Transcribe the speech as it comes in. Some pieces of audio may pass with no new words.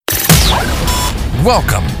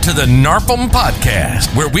Welcome to the NARPM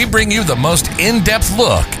Podcast, where we bring you the most in-depth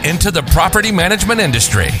look into the property management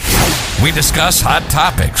industry. We discuss hot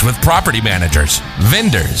topics with property managers,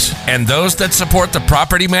 vendors, and those that support the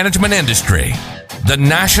property management industry. The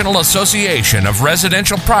National Association of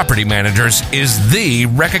Residential Property Managers is the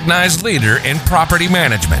recognized leader in property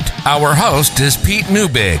management. Our host is Pete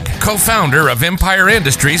Newbig, co-founder of Empire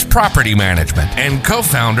Industries Property Management and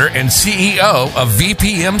co-founder and CEO of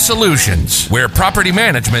VPM Solutions, where property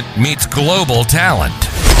management meets global talent.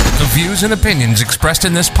 The views and opinions expressed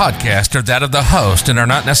in this podcast are that of the host and are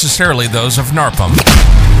not necessarily those of NARPM.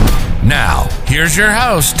 Now, here's your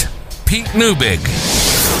host, Pete Newbig.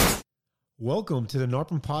 Welcome to the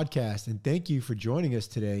NARPM Podcast, and thank you for joining us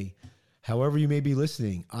today. However you may be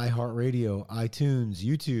listening, iHeartRadio, iTunes,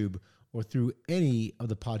 YouTube, or through any of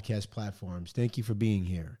the podcast platforms, thank you for being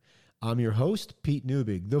here. I'm your host, Pete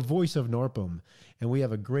Newbig, the voice of NARPM, and we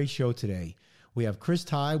have a great show today. We have Chris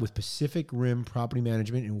Tye with Pacific Rim Property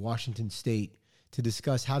Management in Washington State to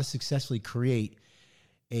discuss how to successfully create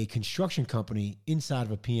a construction company inside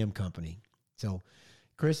of a PM company. So,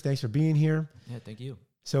 Chris, thanks for being here. Yeah, thank you.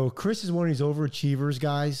 So Chris is one of these overachievers,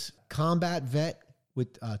 guys. Combat vet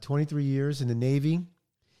with 23 years in the Navy.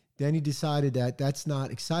 Then he decided that that's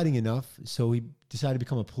not exciting enough, so he decided to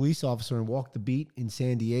become a police officer and walk the beat in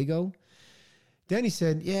San Diego. Then he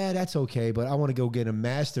said, yeah, that's okay, but I want to go get a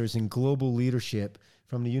master's in global leadership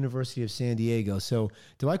from the University of San Diego. So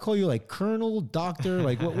do I call you like Colonel, Doctor?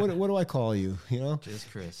 Like what do I call you? You know?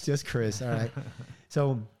 Just Chris. Just Chris, all right.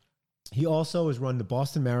 So he also has run the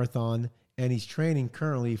Boston Marathon, and he's training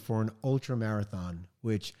currently for an ultra marathon,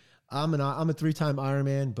 which I'm a three-time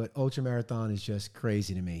Ironman, but ultra marathon is just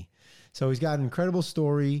crazy to me. So he's got an incredible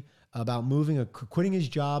story about quitting his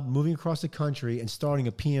job, moving across the country, and starting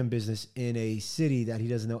a PM business in a city that he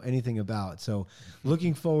doesn't know anything about. So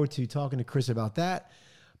looking forward to talking to Chris about that.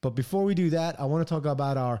 But before we do that, I want to talk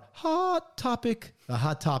about our hot topic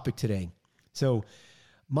today. So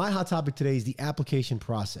my hot topic today is the application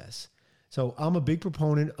process. So I'm a big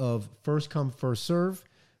proponent of first come, first serve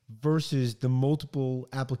versus the multiple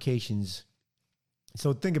applications.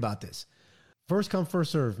 So think about this. First come,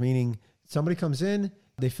 first serve, meaning somebody comes in,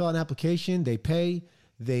 they fill out an application, they pay,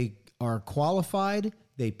 they are qualified,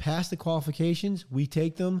 they pass the qualifications, we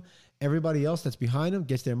take them, everybody else that's behind them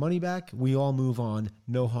gets their money back, we all move on,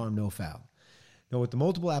 no harm, no foul. Now with the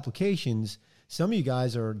multiple applications, some of you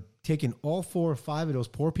guys are taking all 4 or 5 of those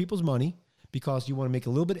poor people's money, because you want to make a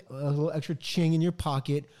little extra ching in your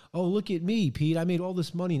pocket. Oh, look at me, Pete. I made all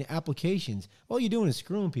this money in applications. All you're doing is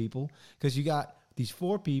screwing people, because you got these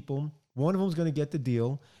 4 people. One of them's going to get the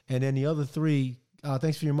deal, and then the other 3,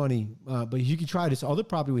 thanks for your money. But you can try this other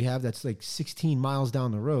property we have that's like 16 miles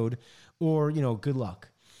down the road, or, good luck,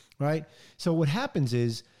 right? So what happens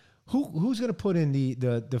is, who's going to put in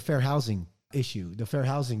the fair housing issue, the fair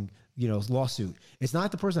housing lawsuit? It's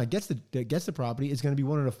not the person that gets the property. It's going to be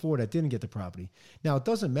one of the 4 that didn't get the property. Now, it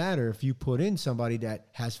doesn't matter if you put in somebody that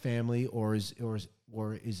has family or is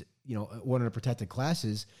one of the protected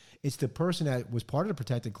classes. It's the person that was part of the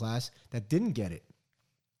protected class that didn't get it.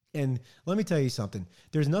 And let me tell you something.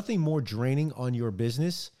 There's nothing more draining on your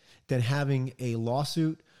business than having a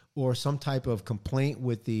lawsuit or some type of complaint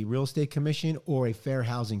with the real estate commission or a fair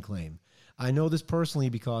housing claim. I know this personally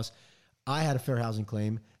because I had a fair housing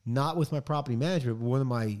claim, not with my property management, but one of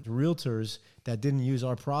my realtors that didn't use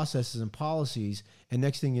our processes and policies. And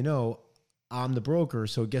next thing you know, I'm the broker.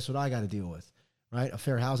 So guess what I got to deal with, right? A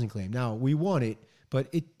fair housing claim. Now, we won it,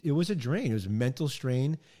 but it was a drain. It was a mental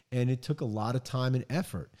strain, and it took a lot of time and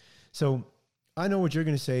effort. So I know what you're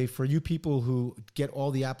going to say for you people who get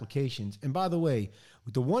all the applications. And by the way,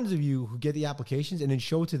 the ones of you who get the applications and then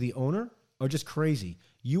show it to the owner are just crazy.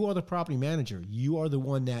 You are the property manager. You are the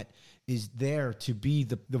one that is there to be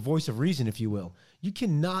the voice of reason, if you will. You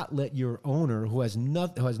cannot let your owner who has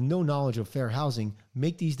no knowledge of fair housing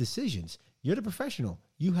make these decisions. You're the professional.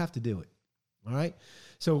 You have to do it. All right?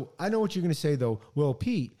 So I know what you're going to say, though. Well,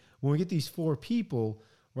 Pete, when we get these 4 people,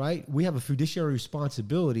 right, we have a fiduciary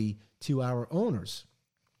responsibility to our owners.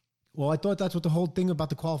 Well, I thought that's what the whole thing about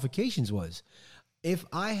the qualifications was. If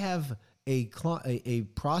I have a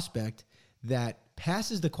prospect that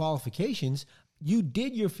passes the qualifications, you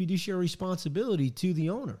did your fiduciary responsibility to the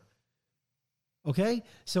owner. Okay?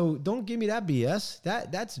 So don't give me that BS.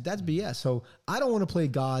 That's BS. So I don't want to play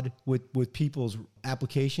God with people's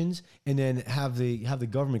applications and then have the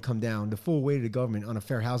government come down, the full weight of the government on a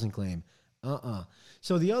fair housing claim.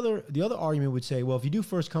 So the other argument would say, well, if you do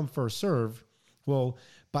first come, first serve, well,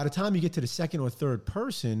 by the time you get to the second or third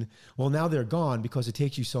person, well, now they're gone because it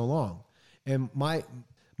takes you so long. And my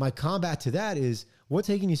combat to that is, what's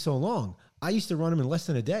taking you so long? I used to run them in less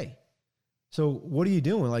than a day. So what are you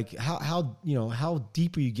doing? Like how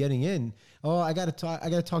deep are you getting in? Oh, I got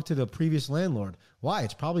to talk to the previous landlord. Why?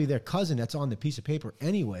 It's probably their cousin that's on the piece of paper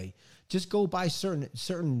anyway. Just go by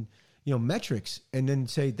certain metrics and then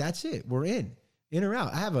say, that's it. We're in or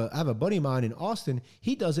out. I have a buddy of mine in Austin.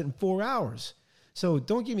 He does it in 4 hours. So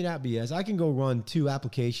don't give me that BS. I can go run 2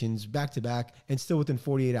 applications back to back and still within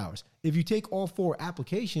 48 hours. If you take all 4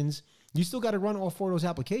 applications, you still got to run all 4 of those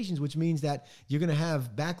applications, which means that you're going to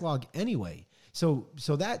have backlog anyway. So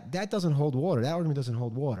that doesn't hold water. That argument doesn't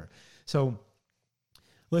hold water. So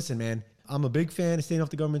listen, man, I'm a big fan of staying off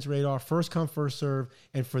the government's radar. First come, first serve.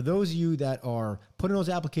 And for those of you that are putting those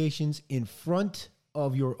applications in front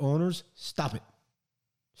of your owners, stop it.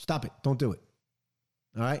 Stop it. Don't do it.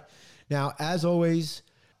 All right. Now, as always,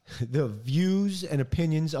 the views and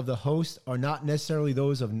opinions of the host are not necessarily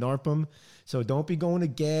those of NARPM. So don't be going to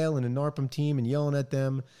Gail and the NARPM team and yelling at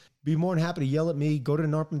them. Be more than happy to yell at me. Go to the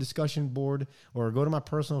NARPM discussion board or go to my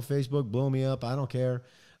personal Facebook. Blow me up. I don't care.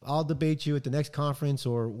 I'll debate you at the next conference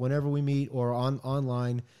or whenever we meet or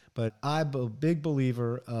online. But I'm a big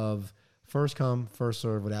believer of first come, first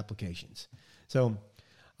serve with applications. So,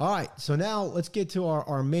 all right. So now let's get to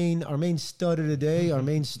our main stud of the day, our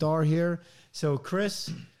main star here. So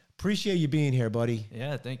Chris, appreciate you being here, buddy.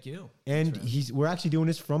 Yeah, thank you. And we're actually doing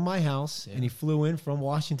this from my house, and he flew in from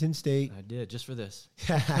Washington State. I did, just for this.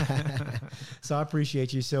 So I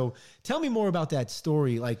appreciate you. So tell me more about that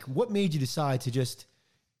story. Like, what made you decide to just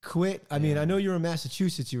quit? I mean, I know you're in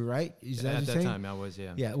Massachusetts, you were right? Is that at that time, I was,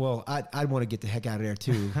 yeah. Yeah, well, I'd want to get the heck out of there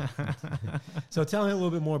too. So tell me a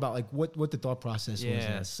little bit more about like what the thought process was.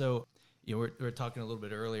 Yeah, so we were talking a little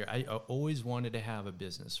bit earlier. I always wanted to have a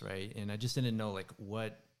business, right? And I just didn't know like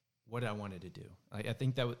what I wanted to do. I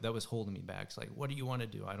think that was holding me back. It's like, what do you want to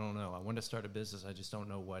do? I don't know. I want to start a business. I just don't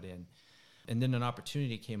know what in. And then an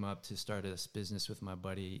opportunity came up to start this business with my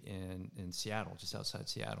buddy in Seattle, just outside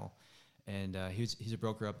Seattle. And he's a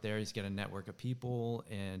broker up there. He's got a network of people,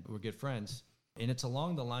 and we're good friends. And it's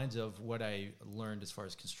along the lines of what I learned as far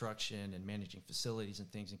as construction and managing facilities and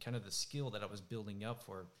things, and kind of the skill that I was building up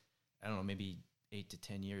for, I don't know, maybe 8 to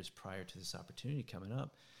 10 years prior to this opportunity coming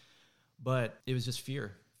up. But it was just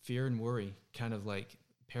fear and worry kind of like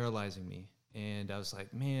paralyzing me. And I was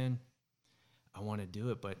like, man, I want to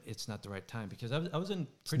do it, but it's not the right time, because I was in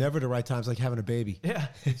it's never the right time. It's like having a baby. Yeah,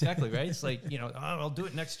 exactly. Right. It's like, I'll do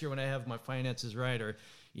it next year when I have my finances right, or,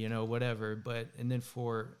 whatever. And then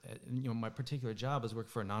for, my particular job is work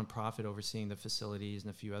for a nonprofit overseeing the facilities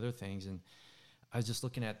and a few other things. And I was just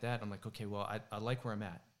looking at that. I'm like, okay, well, I like where I'm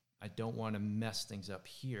at. I don't want to mess things up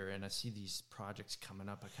here. And I see these projects coming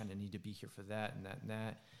up. I kind of need to be here for that and that and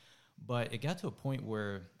that. But it got to a point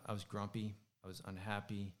where I was grumpy. I was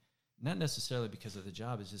unhappy. Not necessarily because of the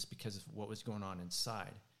job, it's just because of what was going on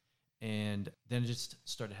inside. And then I just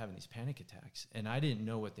started having these panic attacks. And I didn't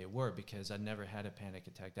know what they were because I never had a panic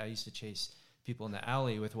attack. I used to chase people in the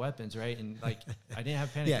alley with weapons, right? And like, I didn't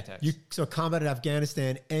have panic attacks. So combat in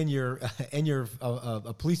Afghanistan, and you're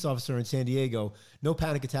a police officer in San Diego. No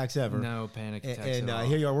panic attacks ever. No panic attacks. And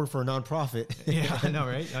here you are, work for a nonprofit. Yeah, I know,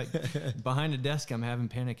 right? Like, behind the desk, I'm having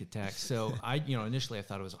panic attacks. So initially I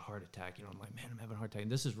thought it was a heart attack. I'm like, man, I'm having a heart attack.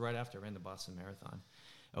 And this is right after I ran the Boston Marathon,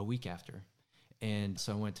 a week after. And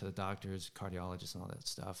so I went to the doctors, cardiologist, and all that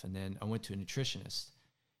stuff. And then I went to a nutritionist.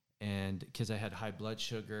 And because I had high blood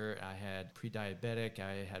sugar, I had pre-diabetic,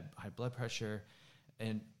 I had high blood pressure,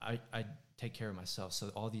 and I take care of myself. So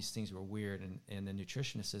all these things were weird. And the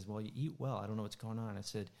nutritionist says, well, you eat well. I don't know what's going on. I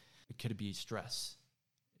said, could it be stress?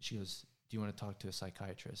 She goes, do you want to talk to a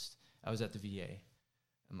psychiatrist? I was at the VA.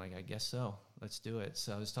 I'm like, I guess so. Let's do it.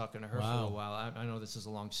 So I was talking to her for a while. I know this is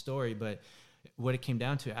a long story, but what it came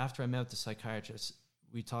down to, after I met with the psychiatrist,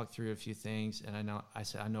 we talked through a few things, and I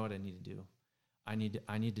said, I know what I need to do. I need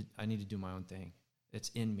to do my own thing. It's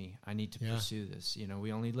in me. I need to pursue this.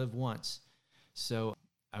 We only live once. So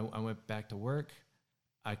I went back to work.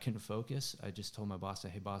 I couldn't focus. I just told my boss,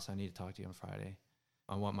 hey boss, I need to talk to you on Friday.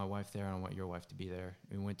 I want my wife there. I want your wife to be there.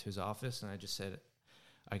 We went to his office, and I just said,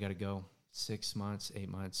 I got to go. 6 months, 8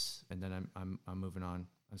 months, and then I'm moving on.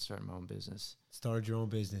 I'm starting my own business. Started your own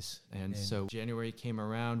business. And so January came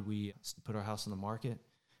around. We put our house on the market.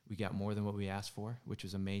 We got more than what we asked for, which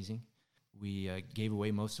was amazing. We gave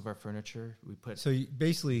away most of our furniture. So you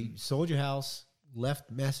basically sold your house, left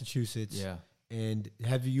Massachusetts. Yeah. And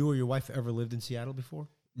have you or your wife ever lived in Seattle before?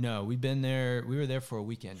 No, we've been there. We were there for a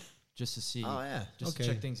weekend just to see. Oh, yeah. Just to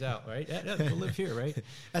check things out, right? Yeah, we'll live here, right?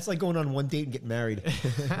 That's like going on one date and getting married.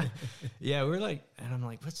 Yeah, we're like, and I'm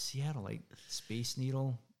like, what's Seattle? Like Space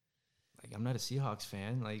Needle? Like, I'm not a Seahawks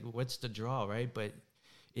fan. Like, what's the draw, right? But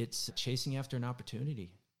it's chasing after an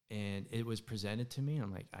opportunity. and it was presented to me. And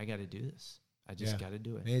I'm like, I got to do this. I just got to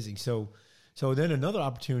do it. Amazing. So then another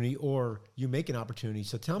opportunity, or you make an opportunity.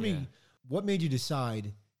 So tell me, what made you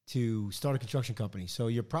decide to start a construction company? So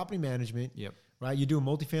your property management, right? You do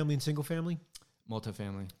multifamily and single family?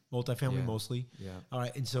 Multifamily mostly. Yeah. All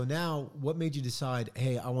right. And so now what made you decide,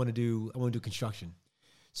 hey, I want to do construction?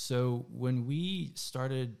 So when we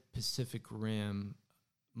started Pacific Rim,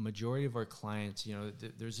 majority of our clients, you know,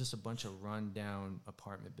 there's just a bunch of rundown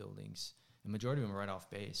apartment buildings. And majority of them are right off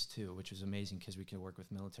base too, which is amazing because we can work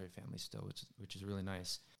with military families still, which is really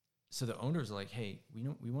nice. So the owners are like, hey,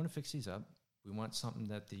 we want to fix these up. We want something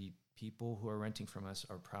that the people who are renting from us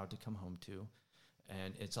are proud to come home to.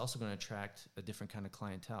 And it's also going to attract a different kind of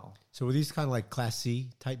clientele. So were these kind of like Class C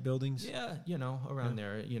type buildings? Yeah, you know, around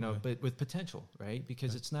there, you know, but with potential, right?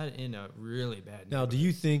 Because it's not in a really bad Now, do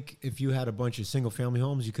you think if you had a bunch of single family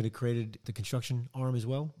homes, you could have created the construction arm as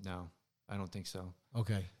well? No, I don't think so.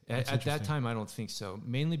 Okay. At that time, I don't think so.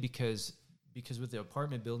 Mainly because with the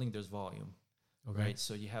apartment building, there's volume, right?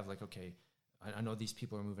 So you have like, okay, I know these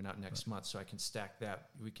people are moving out next month, so I can stack that.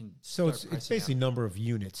 We can. So it's basically number of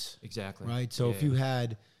units. Exactly. Right. So if you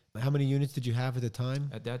had, how many units did you have at the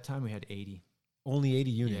time? At that time, we had 80. Only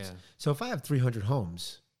 80 units. Yeah. So if I have 300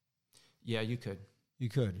 homes. Yeah, you could. You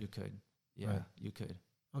could. You could. Yeah, right. You could.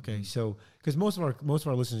 Okay, so because most of our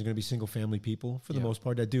listeners are going to be single family people for the most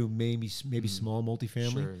part that do maybe small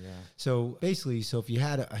multifamily. Sure, yeah. So basically, if you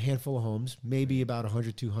had a handful of homes, maybe about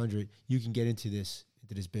 100, 200, you can get into this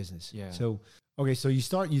business. Yeah. So okay, so you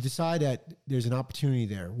decide that there's an opportunity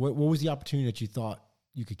there. What was the opportunity that you thought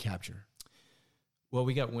you could capture? Well,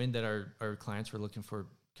 we got wind that our clients were looking for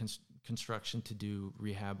construction to do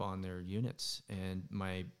rehab on their units, and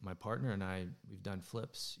my partner and I, we've done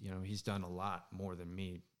flips. You know, he's done a lot more than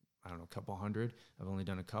me. I don't know, a couple hundred. I've only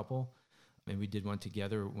done a couple, and we did one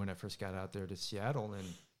together when I first got out there to Seattle, and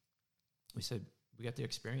we said, we got the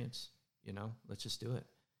experience, you know, let's just do it.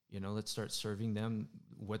 You know, let's start serving them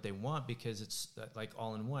what they want, because it's like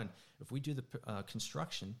all in one. If we do the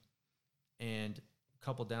construction and a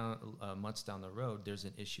couple months down the road, there's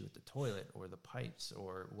an issue with the toilet or the pipes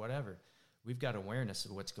or whatever, we've got awareness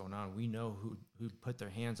of what's going on. We know who put their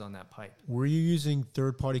hands on that pipe. Were you using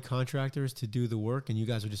third-party contractors to do the work, and you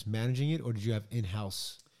guys were just managing it, or did you have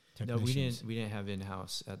in-house technicians? No, we didn't have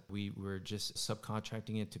in-house. We were just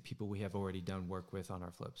subcontracting it to people we have already done work with on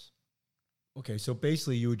our flips. Okay, so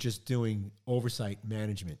basically you were just doing oversight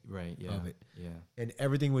management of it. Yeah. And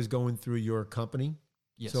everything was going through your company?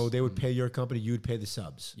 Yes. So they would pay your company, you would pay the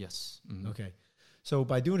subs? Yes. Okay. So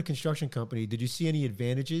by doing a construction company, did you see any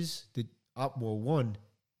advantages? One,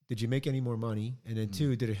 did you make any more money? And then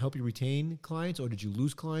two, did it help you retain clients, or did you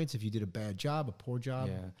lose clients if you did a bad job, a poor job?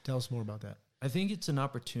 Yeah. Tell us more about that. I think it's an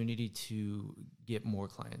opportunity to get more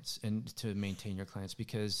clients and to maintain your clients,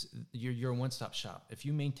 because you're a one-stop shop. If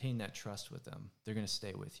you maintain that trust with them, they're going to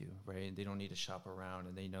stay with you, right? And they don't need to shop around,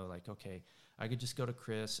 and they know, like, okay, I could just go to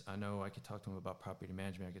Chris. I know I could talk to him about property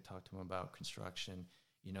management. I could talk to him about construction.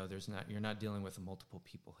 You know, you're not dealing with multiple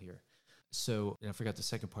people here. So, and I forgot the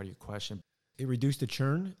second part of your question. It reduced the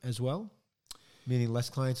churn as well? Meaning less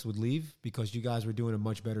clients would leave because you guys were doing a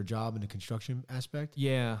much better job in the construction aspect?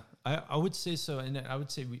 Yeah, I would say so. And I would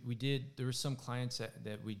say we did, there were some clients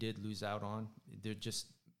that we did lose out on. They're just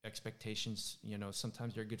expectations, you know,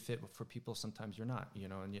 sometimes you're a good fit for people, sometimes you're not, you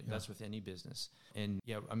know, and that's with any business. And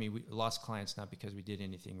I mean, we lost clients not because we did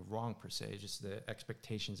anything wrong per se, just the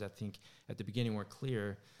expectations, I think, at the beginning weren't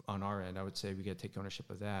clear on our end. I would say we got to take ownership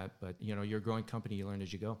of that. But, you know, you're a growing company, you learn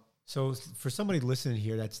as you go. So for somebody listening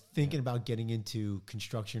here that's thinking about getting into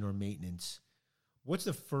construction or maintenance, what's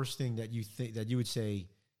the first thing that you think that you would say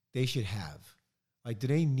they should have? Like, do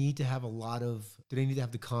they need to have do they need to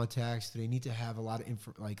have the contacts? Do they need to have a lot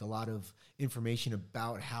of information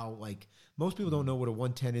about how, like, most people don't know what a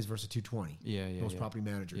 110 is versus 220. Most property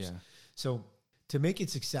managers. Yeah. So to make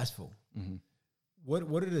it successful, what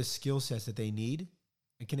are the skill sets that they need,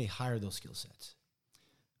 and can they hire those skill sets?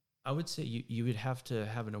 I would say you would have to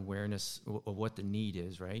have an awareness of what the need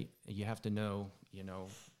is, right? You have to know, you know,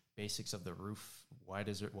 basics of the roof. Why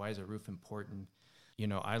is a roof important? You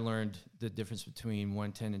know, I learned the difference between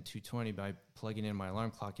 110 and 220 by plugging in my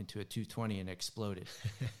alarm clock into a 220 and it exploded.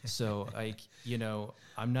 So, you know,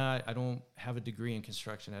 I don't have a degree in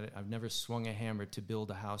construction. I've never swung a hammer to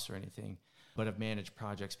build a house or anything, but I've managed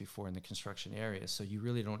projects before in the construction area. So you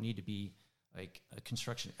really don't need to be like a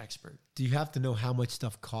construction expert. Do you have to know how much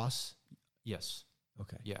stuff costs? Yes.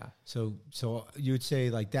 Okay. Yeah. So you would say,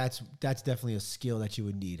 like, that's definitely a skill that you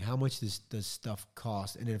would need. How much does stuff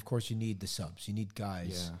cost? And then of course you need the subs. You need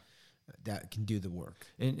guys. that can do the work.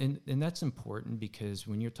 And that's important because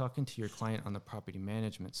when you're talking to your client on the property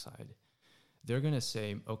management side, they're going to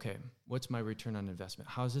say, okay, what's my return on investment?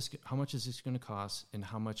 How much is this going to cost, and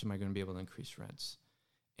how much am I going to be able to increase rents?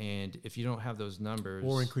 And if you don't have those numbers,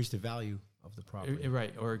 or increase the value of the property,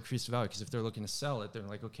 right, or increase the value, because if they're looking to sell it, they're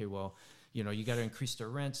like, okay, well, you got to increase their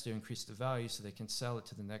rents to increase the value so they can sell it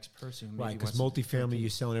to the next person who maybe right? Because wants multifamily, you're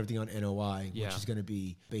selling everything on NOI, which is going to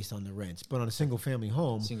be based on the rents. But on a single family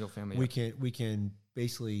home, we can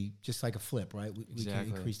basically, just like a flip, right? We can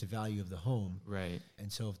increase the value of the home, right?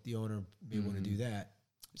 And so if the owner may want to do that,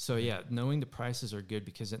 so knowing the prices are good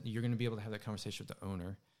because you're going to be able to have that conversation with the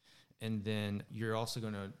owner, and then you're also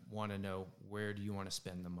going to want to know, where do you want to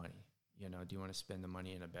spend the money? Do you want to spend the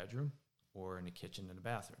money in a bedroom or in a kitchen and a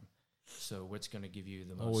bathroom? So what's going to give you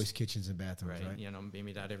the most? Always kitchens and bathrooms, right?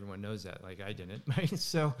 Maybe not everyone knows that, like I didn't, right?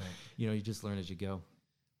 So, you just learn as you go.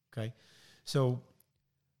 Okay. So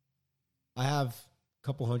I have a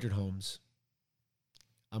couple hundred homes.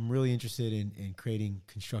 I'm really interested in creating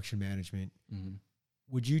construction management. Mm-hmm.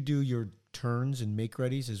 Would you do your turns and make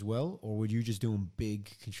readies as well, or would you just do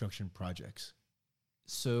big construction projects?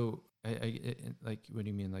 So like, what do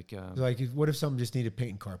you mean? Like what if something just needed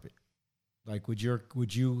paint and carpet? Like, would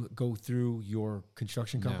you go through your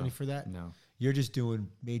construction company for that? No. You're just doing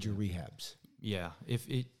major rehabs. Yeah.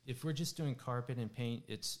 If we're just doing carpet and paint,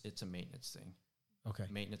 it's a maintenance thing. Okay.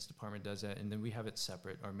 Maintenance department does that, and then we have it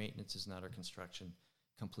separate. Our maintenance is not our construction,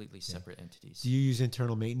 completely separate entities. Do you use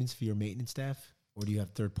internal maintenance for your maintenance staff, or do you have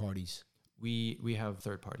third parties? We have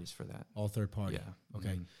third parties for that. All third party. Yeah. Okay.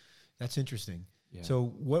 Mm-hmm. That's interesting. Yeah.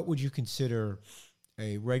 So what would you consider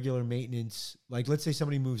a regular maintenance? Like, let's say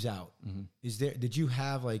somebody moves out. Mm-hmm. Did you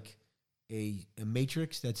have like a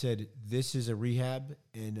matrix that said this is a rehab,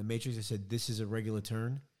 and a matrix that said this is a regular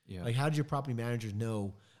turn? Yeah. Like, how did your property managers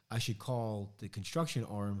know I should call the construction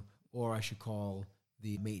arm or I should call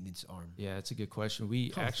the maintenance arm? Yeah, that's a good question.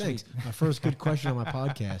 Thanks. My first good question on my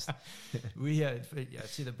podcast. I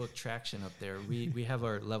see the book Traction up there. We have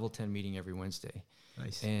our level 10 meeting every Wednesday.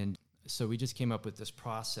 Nice. And so we just came up with this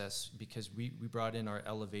process because we brought in our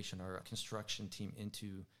construction team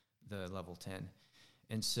into the level 10.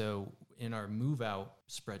 And so in our move out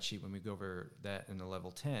spreadsheet, when we go over that in the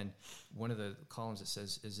level 10, one of the columns that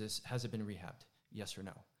says, has it been rehabbed? Yes or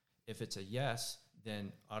no? If it's a yes,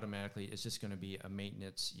 then automatically it's just going to be a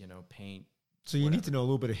maintenance, paint. So you need to know a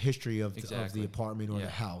little bit of history of the apartment or the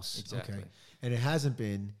house. Exactly. Okay. And it hasn't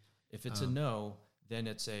been. If it's a no, then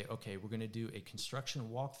it's okay, we're going to do a construction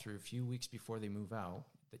walkthrough a few weeks before they move out.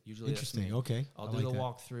 That usually interesting. That's me. Okay. I'll do the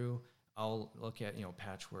walkthrough. I'll look at,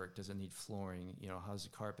 patchwork. Does it need flooring? How does the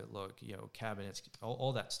carpet look? Cabinets,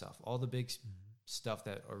 all that stuff, all the big stuff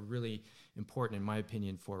that are really important, in my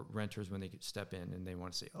opinion, for renters when they step in and they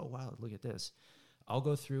want to say, oh, wow, look at this. I'll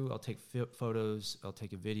go through, I'll take photos, I'll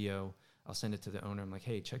take a video, I'll send it to the owner. I'm like,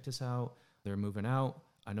 hey, check this out. They're moving out.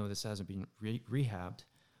 I know this hasn't been rehabbed,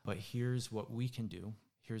 but here's what we can do.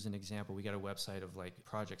 Here's an example. We got a website of like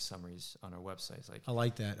project summaries on our websites. Like, I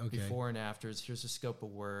like that. Okay. Before and afters. Here's the scope of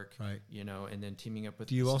work. Right. And then teaming up with.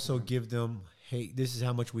 Do you also give them, hey, this is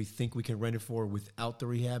how much we think we can rent it for without the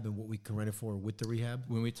rehab, and what we can rent it for with the rehab?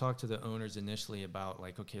 When we talked to the owners initially about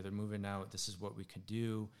like, okay, they're moving out. This is what we could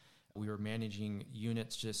do. We were managing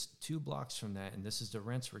units just 2 blocks from that, and this is the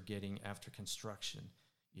rents we're getting after construction.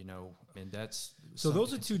 And that's so.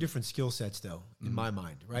 Those are 2 different skill sets, though, in my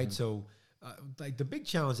mind, right? Mm-hmm. So. Like the big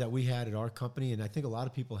challenge that we had at our company, and I think a lot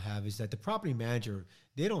of people have, is that the property manager,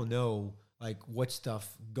 they don't know like what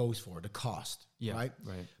stuff goes for, the cost, right?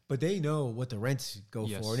 Right. But they know what the rents go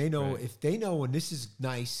for, and they know if they know when this is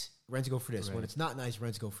nice, rents go for this. Right. When it's not nice,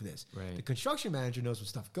 rents go for this. Right. The construction manager knows what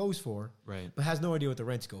stuff goes for, right, but has no idea what the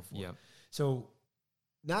rents go for. Yep. So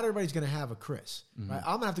not everybody's going to have a Chris, right? I'm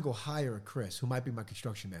going to have to go hire a Chris who might be my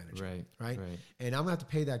construction manager, right? And I'm going to have to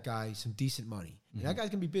pay that guy some decent money. And that guy's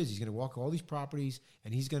going to be busy. He's going to walk all these properties,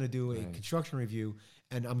 and he's going to do a construction review.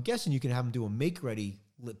 And I'm guessing you can have him do a make-ready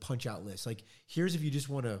punch-out list. Like, here's if you just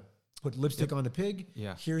want to put lipstick on the pig.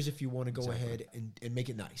 Yeah. Here's if you want to go ahead and make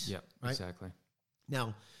it nice. Yep, right? Exactly.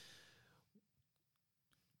 Now,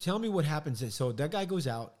 tell me what happens. So that guy goes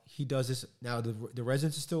out. He does this. Now the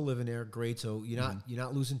residents are still living there. Great. So you're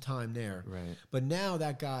not losing time there. Right. But now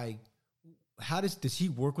that guy, how does he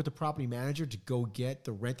work with the property manager to go get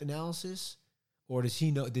the rent analysis, or does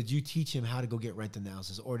he know? Did you teach him how to go get rent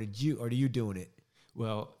analysis, or are you doing it?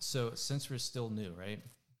 Well, so since we're still new, right?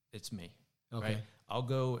 It's me. Okay. Right? I'll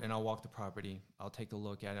go and I'll walk the property. I'll take a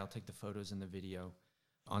look at it. I'll take the photos and the video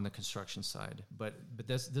on the construction side. But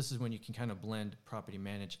this is when you can kind of blend property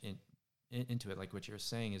manage into it. Like what you're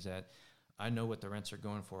saying is that I know what the rents are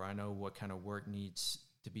going for. I know what kind of work needs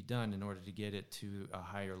to be done in order to get it to a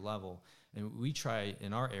higher level. And we try,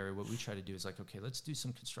 in our area, what we try to do is like, okay, let's do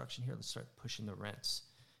some construction here. Let's start pushing the rents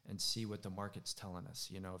and see what the market's telling us.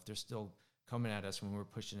 You know, if they're still coming at us when we're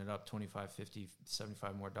pushing it up 25, 50,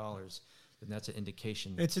 75 more dollars, then that's an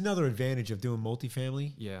indication. It's another advantage of doing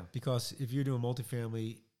multifamily. Yeah. Because if you're doing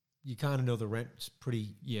multifamily, you kind of know the rent's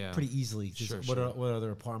pretty easily. Just what are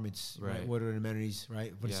other apartments, right? What are the amenities,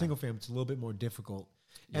 right? But a single family, it's a little bit more difficult.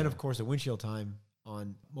 And of course, the windshield time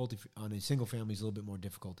on a single family is a little bit more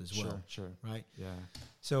difficult as well. Sure. Right? Yeah.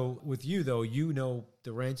 So with you though, you know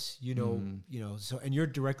the rents, you know, so, and you're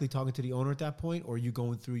directly talking to the owner at that point, or are you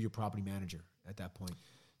going through your property manager at that point?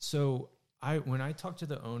 So when I talk to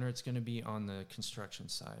the owner, it's going to be on the construction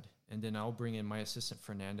side. And then I'll bring in my assistant,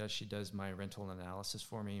 Fernanda. She does my rental analysis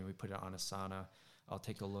for me, and we put it on Asana. I'll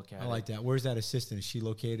take a look at it. I like that. Where's that assistant? Is she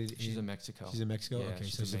located? She's in Mexico. She's in Mexico? Yeah, okay,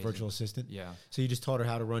 she's so she's a amazing. virtual assistant? Yeah. So you just taught her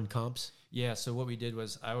how to run comps? Yeah, so what we did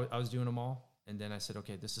was I was doing them all, and then I said,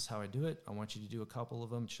 okay, this is how I do it. I want you to do a couple of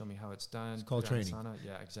them. Show me how it's done. It's called Put it on training. Asana.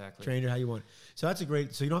 Yeah, exactly. Train her how you want. So that's a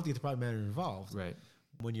great, so you don't have to get the property manager involved Right.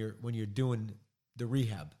 when you're doing the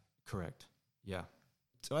rehab. Correct. Yeah.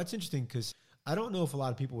 So that's interesting because I don't know if a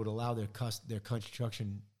lot of people would allow their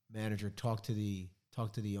construction manager talk to the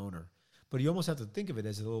owner, but you almost have to think of it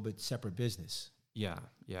as a little bit separate business. Yeah.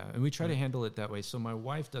 And we try to handle it that way. So my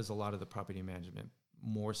wife does a lot of the property management,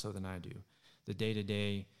 more so than I do, the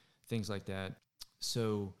day-to-day, things like that.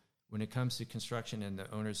 So when it comes to construction and the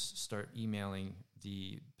owners start emailing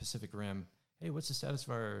the Pacific Rim, hey, what's the status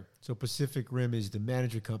of our... So Pacific Rim is the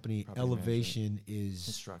manager company. Property Elevation is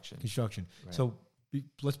construction. Right. So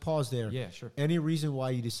let's pause there. Yeah, sure. Any reason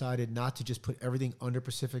why you decided not to just put everything under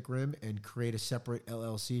Pacific Rim and create a separate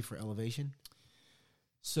LLC for Elevation?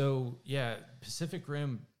 So, yeah, Pacific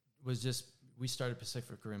Rim was just... We started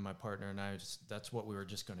Pacific Rim, my partner and I, that's what we were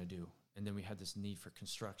just going to do. And then we had this need for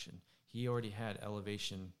construction. He already had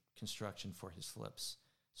Elevation construction for his flips.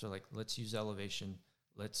 So like, let's use Elevation.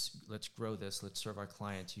 Let's grow this. Let's serve our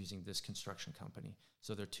clients using this construction company.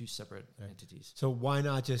 So they're two separate entities. So why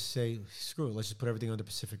not just say, screw it, let's just put everything under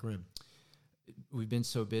Pacific Rim? We've been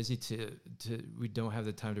so busy we don't have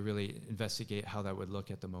the time to really investigate how that would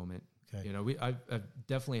look at the moment. Okay. You know, I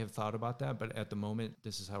definitely have thought about that, but at the moment,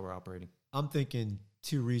 this is how we're operating. I'm thinking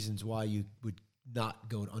two reasons why you would not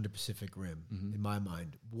go under Pacific Rim in my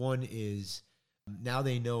mind. One is now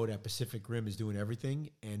they know that Pacific Rim is doing everything.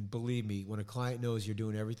 And believe me, when a client knows you're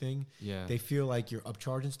doing everything, they feel like you're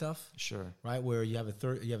upcharging stuff. Sure. Right. Where you have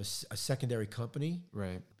a secondary company.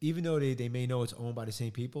 Right. Even though they may know it's owned by the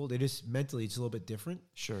same people, they just mentally, it's a little bit different.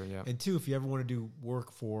 Sure. Yeah. And two, if you ever want to do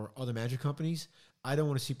work for other management companies, I don't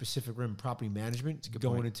want to see Pacific Rim Property Management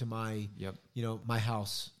going into my, my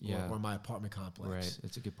house or my apartment complex. Right.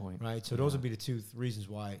 That's a good point. Right. So those would be the two reasons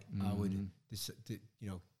why I would,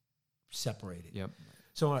 separate it. Yep.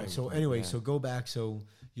 So, all right. So anyway, so go back. So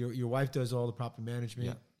your wife does all the property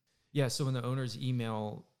management. Yeah. So when the owners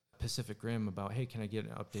email Pacific Rim about, hey, can I get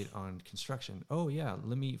an update on construction? Oh yeah.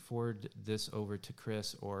 Let me forward this over to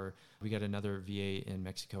Chris, or we got another VA in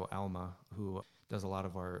Mexico, Alma, who does a lot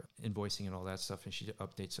of our invoicing and all that stuff, and she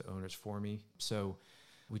updates the owners for me. So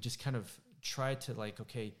we just kind of try to like,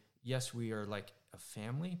 okay, yes, we are like a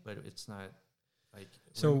family, but it's not like,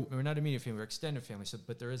 so we're not immediate family, we're extended family. So,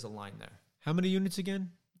 but there is a line there. How many units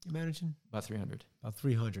again you're managing? About 300. About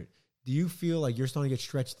 300. Do you feel like you're starting to get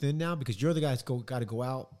stretched thin now because you're the guy that's got to go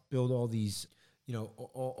out, build all these,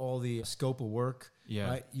 all the scope of work? Yeah.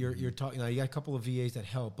 Right? You're talking now. You got a couple of VAs that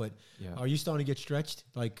help, but are you starting to get stretched?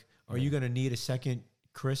 Like, are you going to need a second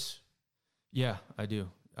Chris? Yeah, I do.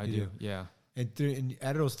 I do. Yeah. And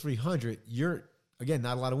out of those 300, you're, again,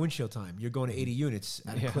 not a lot of windshield time. You're going to 80 units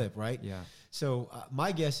at a clip, right? Yeah. So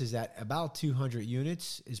my guess is that about 200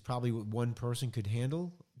 units is probably what one person could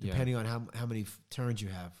handle, depending on how many turns you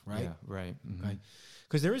have, right? Yeah, right. Mm-hmm. Okay.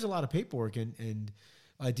 Because there is a lot of paperwork. And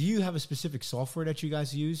do you have a specific software that you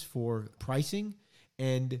guys use for pricing?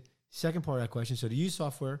 And second part of that question, so do you use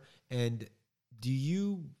software, and do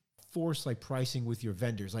you force like pricing with your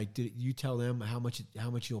vendors? Like, do you tell them how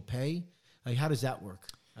much you'll pay? Like, how does that work?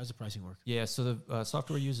 How does the pricing work? Yeah, so the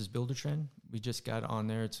software we use is Buildertrend. We just got on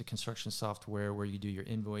there. It's a construction software where you do your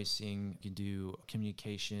invoicing, you can do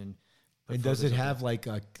communication. And does it have like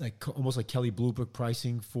almost like Kelly Blue Book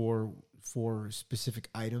pricing for specific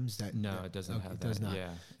items? No, it doesn't have that. It does not.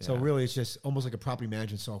 Yeah. So really, it's just almost like a property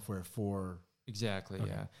management software for. Exactly. Okay.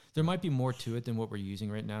 Yeah. There might be more to it than what we're using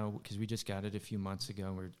right now because we just got it a few months ago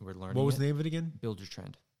and we're learning. What was the name of it again?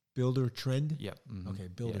 Buildertrend. Buildertrend? Yep. Mm-hmm. Okay,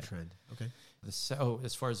 Buildertrend. Yeah. Okay.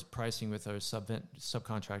 As far as pricing with our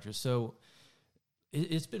subcontractors, so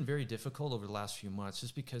It's been very difficult over the last few months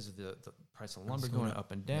just because of the price of lumber It's going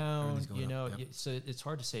up and Yeah, down, everything's going you know, up, yep. so it's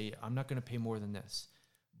hard to say, I'm not going to pay more than this.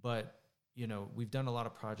 But, you know, we've done a lot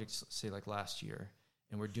of projects, say like last year,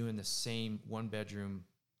 and we're doing the same 1-bedroom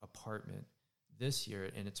apartment this year,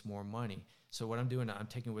 and it's more money. So what I'm doing, I'm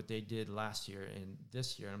taking what they did last year and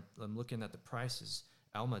this year, I'm looking at the prices.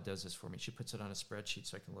 Alma does this for me. She puts it on a spreadsheet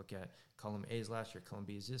so I can look at column A is last year, column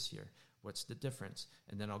B is this year. What's the difference?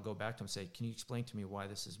 And then I'll go back to them and say, can you explain to me why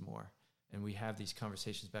this is more? And we have these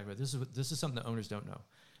conversations back. But this is something the owners don't know.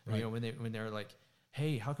 Right. You know, when they're like,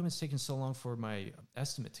 hey, how come it's taking so long for my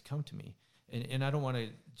estimate to come to me? And I don't want to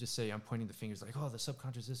just say I'm pointing the fingers like, oh, the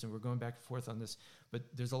subcontractor's this, and we're going back and forth on this. But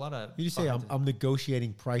there's a lot of You just say I'm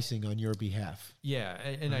negotiating pricing on your behalf. Yeah,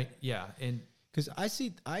 and Right. and Because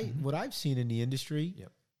what I've seen in the industry,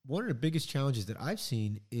 Yep. one of the biggest challenges that I've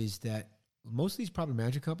seen is that most of these property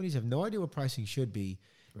management companies have no idea what pricing should be.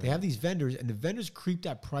 They Right. have these vendors, and the vendors creep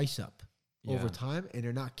that price up over Yeah. time, and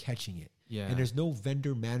they're not catching it. Yeah. And there's no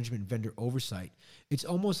vendor management, vendor oversight. It's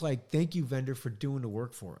almost like, thank you, vendor, for doing the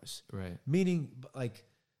work for us. right. Meaning, like,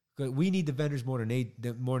 we need the vendors more than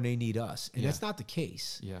they need us, and Yeah. that's not the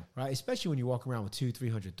case. Yeah. Right. Especially when you walk around with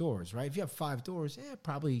 200-300 doors. Right. If you have 5 doors,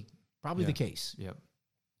 probably Yeah. the case. Yep.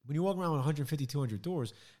 When you walk around with 150-200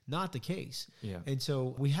 doors, not the case. Yeah. And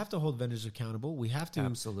so we have to hold vendors accountable. We have to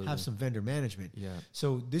Absolutely. have some vendor management. Yeah.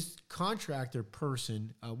 So this contractor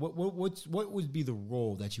person, what would be the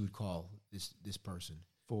role that you would call this person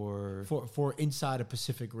for inside a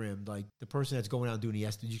Pacific Rim, like the person that's going out and doing the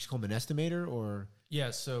estimate? You just call them an estimator, or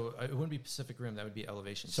Yeah, so it wouldn't be Pacific Rim. That would be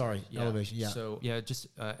elevation. Sorry, elevation, yeah. So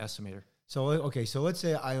just estimator. so okay. So let's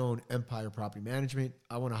say I own Empire Property Management.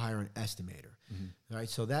 I want to hire an estimator. All right.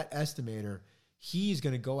 So that estimator, he is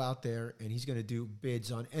going to go out there and he's going to do bids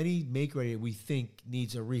on any make ready we think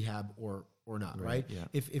needs a rehab or not. Right. Yeah.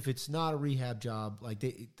 If it's not a rehab job, like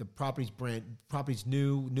the property's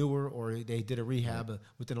newer, or they did a rehab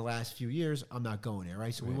within the last few years, I'm not going there.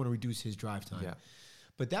 Right. So we want to reduce his drive time. Yeah.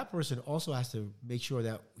 But that person also has to make sure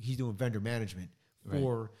that he's doing vendor management Right.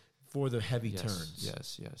 for the heavy Yes,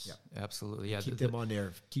 turns. yes, Yeah. absolutely. Yeah, Keep them on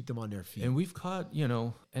their feet. and we've caught, you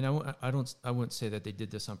know, and I wouldn't say that they did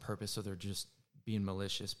this on purpose, so they're just being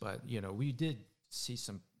malicious, but you know, we did see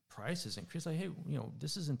some prices increase. Like, hey, you know,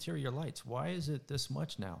 this is interior lights. Why is it this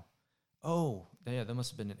much now? Oh, yeah, that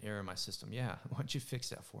must have been an error in my system. Yeah, why don't you fix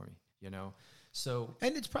that for me? You know, so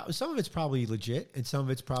And it's probably some of it's probably legit, and some of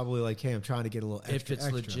it's probably like, hey, I'm trying to get a little extra. if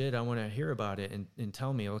it's legit, I want to hear about it and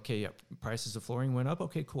tell me, okay, yeah, prices of flooring went up.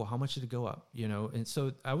 Okay, cool. How much did it go up? You know, and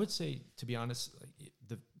so I would say, to be honest,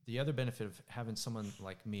 the other benefit of having someone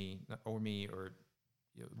like me or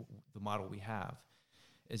you know, the model we have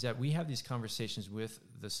is that we have these conversations with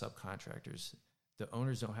the subcontractors. The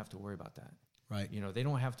owners don't have to worry about that. Right. You know, they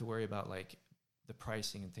don't have to worry about like the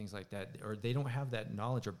pricing and things like that, or they don't have that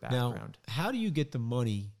knowledge or Now, background. how do you get the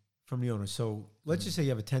money from the owner? So let's just say you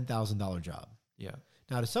have a $10,000 job. Yeah,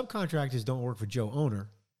 Now the subcontractors don't work for Joe Owner;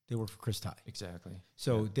 they work for Chris Ty. exactly.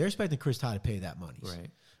 So they're expecting Chris Ty to pay that money. Right.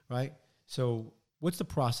 Right. So what's the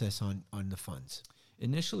process on the funds?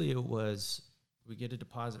 Initially, it was we get a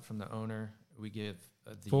deposit from the owner. We give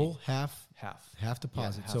the Full, half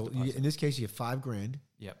deposit. half So deposit. in this case, you have $5,000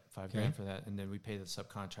 Yep, $5 Okay. grand for that, and then we pay the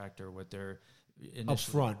subcontractor what their up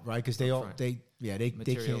front, right? Because they material,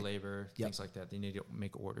 can't. labor, Yep. things like that. They need to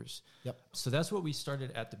make orders. Yep. So that's what we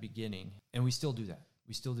started at the beginning, and we still do that.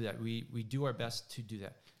 We do our best to do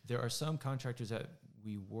that. There are some contractors that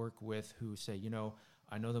we work with who say, you know,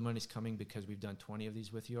 I know the money's coming because we've done 20 of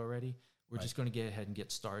these with you already. We're just going to get ahead and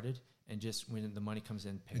get started, and just when the money comes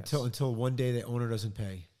in, pay us. Until one day the owner doesn't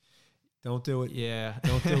pay. Don't do it. Yeah.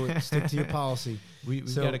 Don't do it. Stick to your policy. We've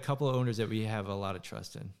So- got a couple of owners that we have a lot of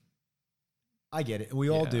trust in. I get it. And we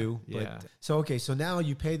all Yeah, do. But yeah. So, okay. So now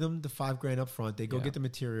you pay them the $5,000 up front. They go Yeah. get the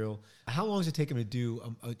material. How long does it take them to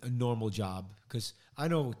do a normal job? Because I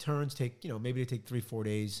know turns take, maybe they take 3-4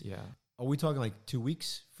 days. Yeah. Are we talking like 2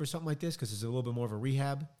 weeks for something like this? Because it's a little bit more of a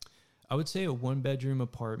rehab. I would say a 1-bedroom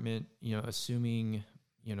apartment, assuming,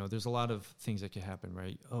 there's a lot of things that could happen,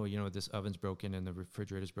 right? Oh, this oven's broken and the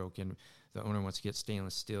refrigerator's broken. The owner wants to get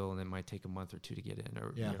stainless steel, and it might take a month or two to get in,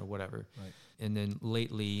 or whatever. Right. And then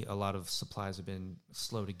lately, a lot of supplies have been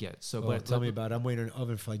slow to get. So, But tell me about it. I'm waiting on an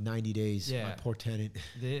oven for like 90 days. Yeah. My poor tenant.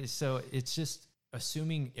 So it's just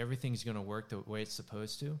assuming everything's going to work the way it's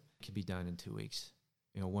supposed to. It could be done in 2 weeks.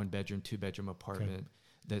 1-bedroom, 2-bedroom apartment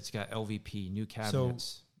that's got LVP, new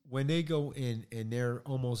cabinets. When they go in and they're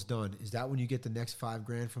almost done, is that when you get the next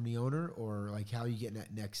 $5,000 from the owner, or like how are you getting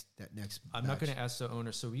that next? I'm not going to ask the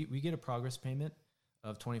owner. So we get a progress payment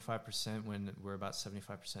of 25% when we're about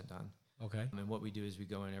 75% done. Okay. And what we do is we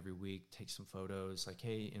go in every week, take some photos, like,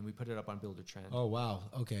 hey, and we put it up on Builder Trend. Oh, wow.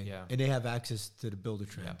 Okay. Yeah. And they have access to the Builder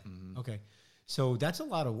Trend. Yeah. Mm-hmm. Okay. So that's a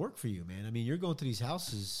lot of work for you, man. I mean, you're going to these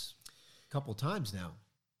houses a couple times now.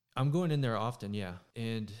 I'm going in there often, yeah.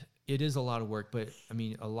 And it is a lot of work, but I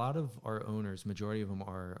mean, a lot of our owners, majority of them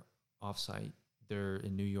are offsite. They're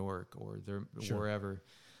in New York or they're wherever.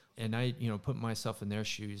 And I, put myself in their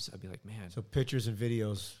shoes. I'd be like, man. So pictures and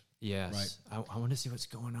videos. Yes. Right. I want to see what's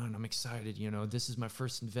going on. I'm excited. This is my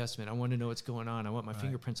first investment. I want to know what's going on. I want my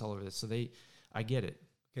fingerprints all over this. So I get it.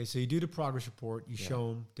 Okay. So you do the progress report. You show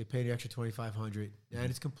them. They pay the extra $2,500, and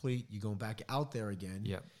it's complete. You're going back out there again.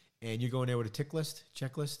 Yeah. And you're going there with a checklist.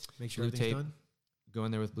 Make sure blue everything's tape. done. Go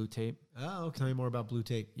in there with blue tape. Oh, okay. Tell me more about blue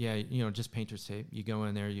tape. Yeah, just painter's tape. You go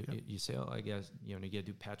in there, you say, oh, I guess, you got to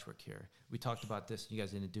do patchwork here. We talked about this. You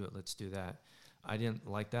guys didn't do it. Let's do that. I didn't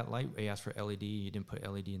like that light. I asked for LED. You didn't put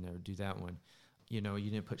LED in there. Do that one. You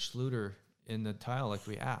didn't put Schluter in the tile like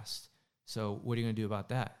we asked. So what are you going to do about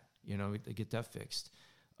that? Get that fixed.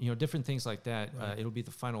 Different things like that. Right. It'll be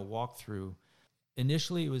the final walkthrough.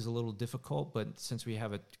 Initially, it was a little difficult, but since we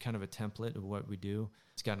have a kind of a template of what we do,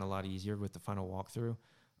 it's gotten a lot easier with the final walkthrough.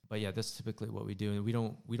 But yeah, that's typically what we do, and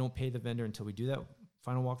we don't pay the vendor until we do that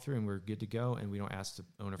final walkthrough, and we're good to go, and we don't ask the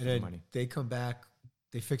owner for the money. They come back,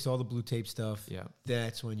 they fix all the blue tape stuff. Yeah,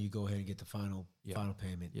 that's when you go ahead and get the final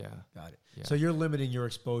payment. Yeah, got it. Yeah. So you're limiting your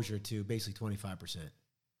exposure to basically 25%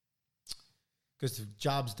 because the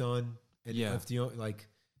job's done, and if the all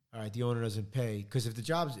right, the owner doesn't pay, because if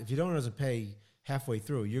the owner doesn't pay halfway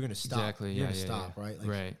through, you're going to stop. Exactly. You're going to stop, right?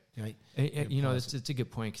 Right. Right. It's a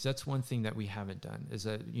good point, because that's one thing that we haven't done is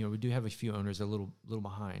that, we do have a few owners a little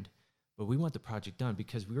behind, but we want the project done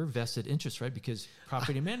because we're vested interest, right? Because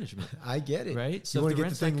property management. I get it. Right. So you want to get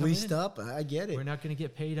the thing leased up. I get it. We're not going to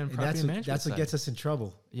get paid on property management. That's what gets us in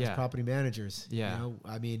trouble as property managers. Yeah.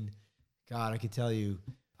 I mean, God, I can tell you,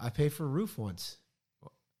 I paid for a roof once.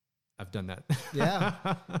 I've done that. Yeah.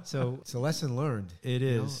 So it's a lesson learned. It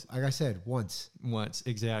is. Like I said, once.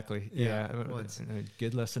 Exactly. Once. A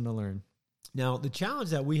good lesson to learn. Now, the challenge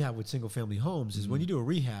that we have with single family homes is when you do a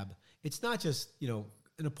rehab, it's not just,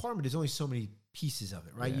 an apartment, there's only so many pieces of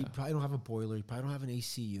it, right? Yeah. You probably don't have a boiler. You probably don't have an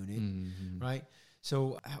AC unit, right?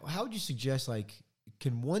 So how would you suggest,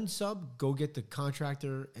 can one sub go get the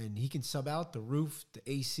contractor and he can sub out the roof, the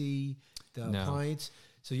AC, the appliance?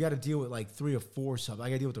 So you got to deal with 3 or 4 subs. I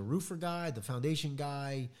got to deal with the roofer guy, the foundation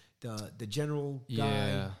guy, the general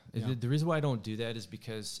guy. Yeah. The reason why I don't do that is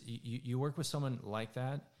because you work with someone like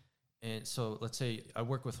that. And so let's say I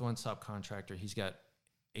work with one subcontractor. He's got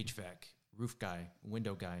HVAC, roof guy,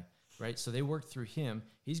 window guy, right? So they work through him.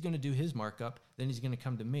 He's going to do his markup. Then he's going to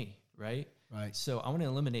come to me, right? Right. So I want to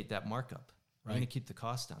eliminate that markup. Right. I'm going to keep the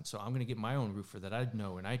cost down. So I'm going to get my own roofer that I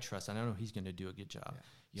know and I trust, and I know he's going to do a good job.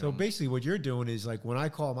 Yeah. So basically what you're doing is when I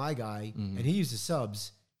call my guy and he uses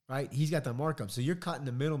subs, right? He's got the markup. So you're cutting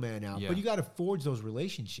the middleman out, but you got to forge those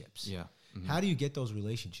relationships. Yeah. Mm-hmm. How do you get those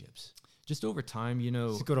relationships? Just over time,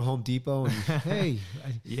 Just go to Home Depot and hey,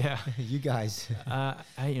 you guys. I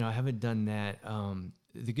haven't done that.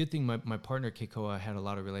 The good thing, my partner Keikoa had a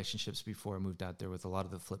lot of relationships before I moved out there with a lot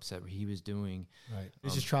of the flips that he was doing. Right.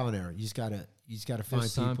 It's just trial and error. You just gotta find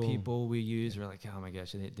some people we use are like, oh my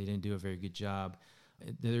gosh, they didn't do a very good job.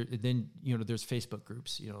 Then there's Facebook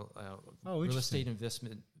groups. Real estate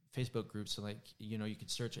investment Facebook groups. So you could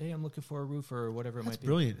search, hey, I'm looking for a roofer or whatever it might be.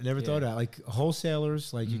 Brilliant. I never thought of that.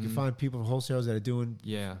 Wholesalers, you can find people from wholesalers that are doing,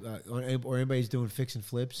 or anybody's doing fix and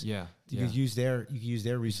flips. Yeah. You can use their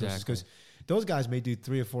resources because those guys may do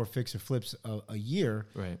 3 or 4 fix or flips a year.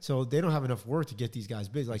 Right. So they don't have enough work to get these guys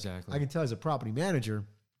busy. I can tell as a property manager,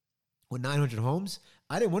 with 900 homes,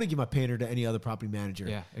 I didn't want to give my painter to any other property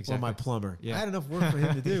manager or my plumber. I had enough work for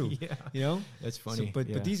him to do. That's funny. So,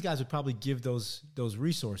 but these guys would probably give those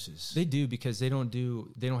resources. They do because they don't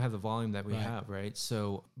have the volume that we have, right?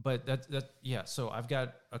 So, but so I've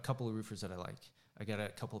got a couple of roofers that I like. I got a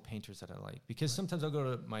couple of painters that I like because sometimes I'll go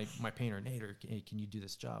to my painter, Nate, or hey, can you do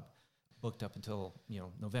this job? Booked up until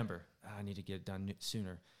November. I need to get it done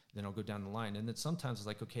sooner. Then I'll go down the line. And then sometimes it's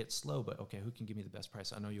like, okay, it's slow, but okay, who can give me the best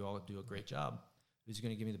price? I know you all do a great job. Who's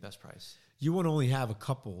going to give me the best price? You want to only have a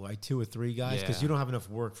couple, 2 or 3 guys, because you don't have enough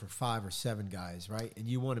work for 5 or 7 guys, right? And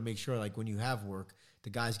you want to make sure, when you have work, the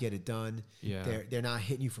guys get it done. Yeah. They're not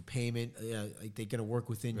hitting you for payment. They're going to work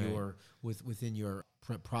within your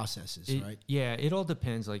processes, right? Yeah, it all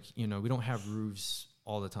depends. We don't have roofs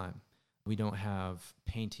all the time. We don't have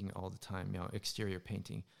painting all the time, exterior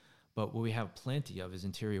painting. But what we have plenty of is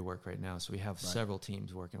interior work right now. So we have several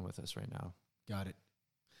teams working with us right now. Got it.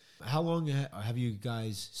 How long have you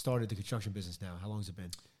guys started the construction business now? How long has it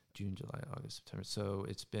been? June, July, August, September. So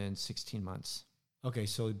it's been 16 months. Okay,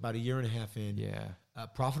 so about a year and a half in. Yeah.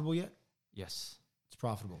 Profitable yet? Yes. It's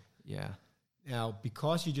profitable. Yeah. Now,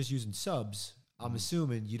 because you're just using subs, I'm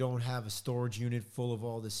assuming you don't have a storage unit full of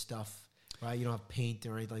all this stuff, right? You don't have paint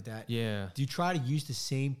or anything like that. Yeah. Do you try to use the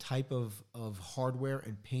same type of hardware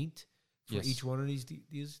and paint for Yes. each one of these?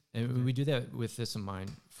 And we do that with this in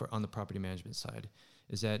mind for on the property management side,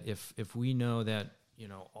 is that if we know that, you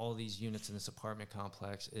know, all these units in this apartment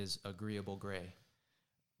complex is agreeable gray,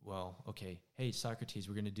 well, okay, hey, Socrates,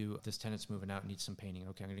 we're going to do, this tenant's moving out, needs some painting.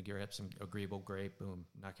 Okay, I'm going to get up some agreeable gray, boom,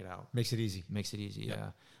 knock it out. Makes it easy. Makes it easy, Yep. yeah.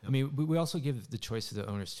 Yep. I mean, we also give the choice to the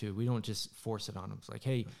owners too. We don't just force it on them. It's like,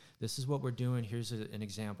 hey, this is what we're doing. Here's an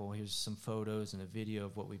example. Here's some photos and a video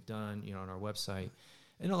of what we've done, you know, on our website.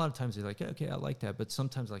 And a lot of times they're like, okay, I like that. But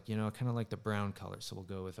sometimes like, you know, I kind of like the brown color, so we'll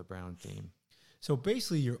go with a brown theme. So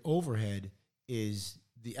basically your overhead is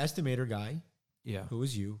the estimator guy, Yeah. who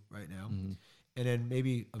is you right now, Mhm. and then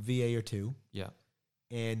maybe a VA or two, Yeah.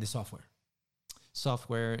 and the software.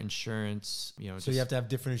 Software, insurance, you know. So you have to have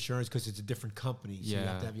different insurance because it's a different company. So you have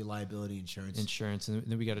Yeah. to have your liability insurance. insurance, and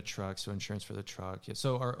then we got a truck, so insurance for the truck. Yeah.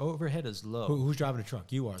 So our overhead is low. Who's driving a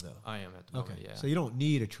truck? You are, though. I am at the Okay. moment, yeah. So you don't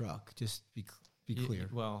need a truck. Just be Y- clear.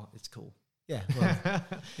 Well, it's cool. Yeah. Well,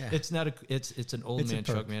 yeah. It's not it's an old It's a man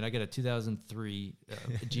truck, perk. man. I got a 2003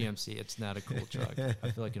 GMC. It's not a cool truck. I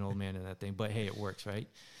feel like an old man in that thing, but hey, it works, right?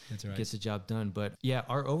 That's right. Gets the job done. But yeah,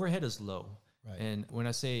 our overhead is low. Right. And when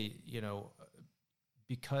I say, you know,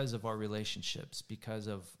 because of our relationships, because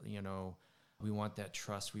of, you know, we want that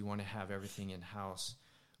trust, we want to have everything in house.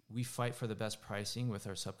 We fight for the best pricing with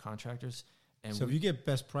our subcontractors. And So if you get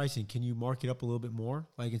best pricing, can you mark it up a little bit more?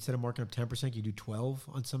 Like instead of marking up 10%, can you do 12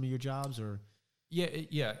 on some of your jobs? Or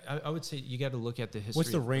yeah, I would say you got to look at the history.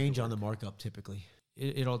 what's the of range work. on the markup typically?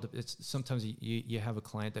 It all it's sometimes you have a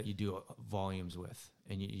client that you do volumes with,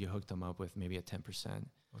 and you hook them up with maybe a 10%.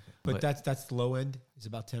 Okay. But that's the low end is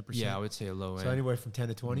about 10%. Yeah, I would say a low end. So anywhere from 10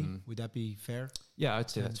 to 20, Mhm. would that be fair? Yeah, I'd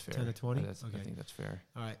say 10 that's fair. 10 to 20? I Okay. think that's fair.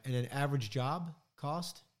 All right. And then average job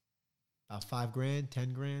cost? About $5,000,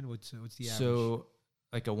 $10,000. What's the average? So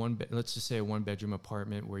like let's just say a 1-bedroom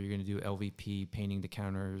apartment where you're going to do LVP, painting the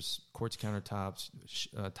counters, quartz countertops,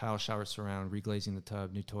 tile shower surround, reglazing the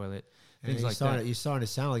tub, new toilet, things like that. You're starting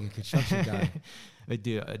to sound like a construction guy. I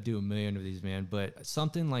do a million of these, man. But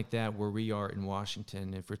something like that where we are in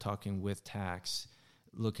Washington, if we're talking with tax,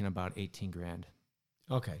 looking about $18,000.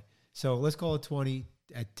 Okay. So let's call it 20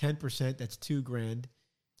 at 10%. That's $2,000.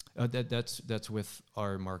 That's with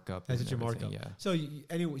our markup. That's and what your everything, markup. Yeah. So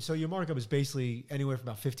anyway, so your markup is basically anywhere from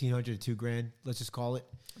about $1,500 to $2,000. Let's just call it.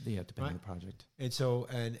 Yeah, depending on Right. the project. And so,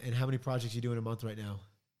 and how many projects you do in a month right now?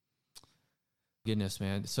 Goodness,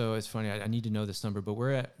 man. So it's funny. I need to know this number, but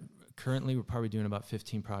currently we're probably doing about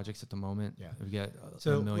 15 projects at the moment. Yeah. We got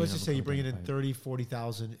So a million let's of just them say you're bringing in identified. 30,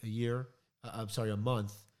 40,000 a year. A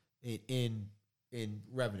month in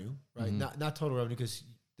revenue, right? Mhm. Not total revenue because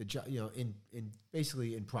the job, in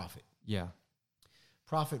basically in profit. Yeah.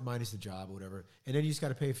 Profit minus the job or whatever, and then you just got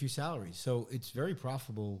to pay a few salaries. So it's very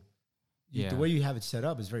profitable. Yeah. The way you have it set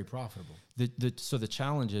up is very profitable. So the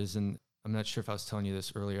challenge is, and I'm not sure if I was telling you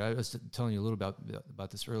this earlier. I was telling you a little about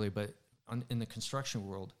this earlier, but in the construction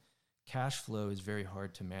world, cash flow is very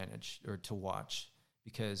hard to manage or to watch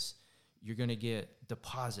because you're going to get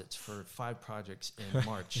deposits for 5 projects in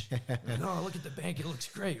March. Like, oh, look at the bank; it looks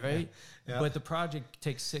great, right? Yeah. But the project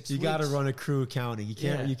takes 6 You weeks. got to run a crew accounting. You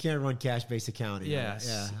can't Yeah. you can't run cash based accounting. Yeah. Right?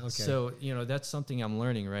 Yeah. Okay. So, that's something I'm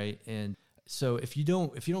learning, right? And so if you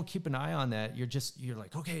don't keep an eye on that, you're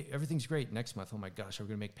like, okay, everything's great. Next month, oh my gosh, are we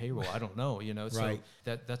gonna make payroll? I don't know, So Right.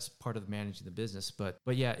 that's part of managing the business. But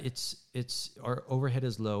yeah, it's our overhead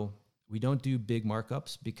is low. We don't do big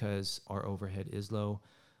markups because our overhead is low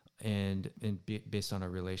and based on our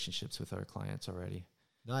relationships with our clients already.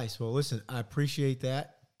 Nice. Well, listen, I appreciate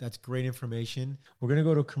that. That's great information. We're going to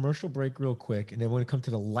go to a commercial break real quick, and then we're going to come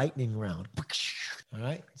to the lightning round. All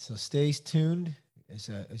right. So stay tuned as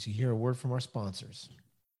you hear a word from our sponsors.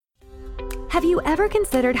 Have you ever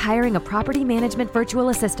considered hiring a property management virtual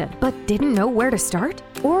assistant but didn't know where to start?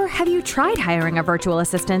 Or have you tried hiring a virtual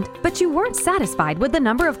assistant but you weren't satisfied with the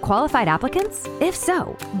number of qualified applicants? If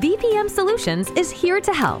so, VPM Solutions is here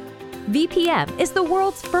to help. VPM is the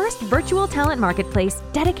world's first virtual talent marketplace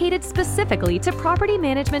dedicated specifically to property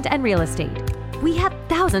management and real estate. We have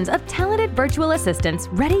thousands of talented virtual assistants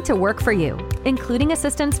ready to work for you, including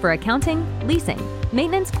assistants for accounting, leasing,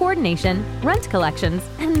 maintenance coordination, rent collections,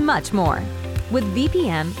 and much more. With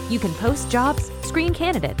VPM, you can post jobs, screen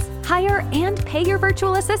candidates, hire and pay your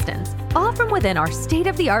virtual assistants, all from within our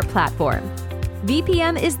state-of-the-art platform.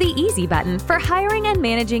 VPM is the easy button for hiring and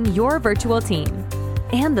managing your virtual team.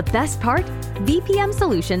 And the best part? VPM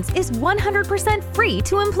Solutions is 100% free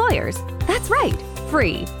to employers. That's right,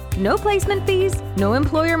 free. No placement fees, no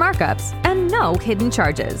employer markups, and no hidden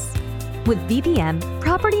charges. With VPM,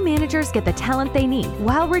 property managers get the talent they need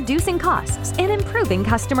while reducing costs and improving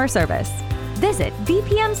customer service. Visit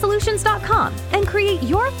vpmsolutions.com and create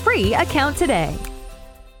your free account today.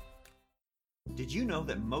 Did you know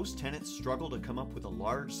that most tenants struggle to come up with a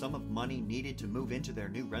large sum of money needed to move into their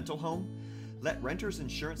new rental home? Let Renters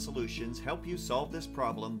Insurance Solutions help you solve this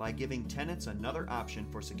problem by giving tenants another option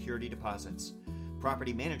for security deposits.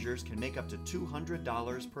 Property managers can make up to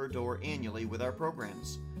 $200 per door annually with our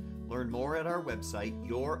programs. Learn more at our website,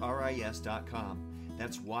 yourris.com.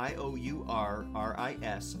 That's YOURRIS.com.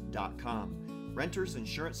 Renters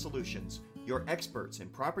Insurance Solutions, your experts in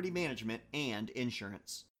property management and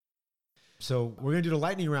insurance. So we're going to do the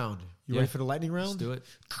lightning round. You ready for the lightning round? Let's do it.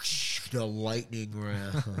 The lightning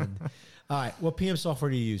round. All right. What PM software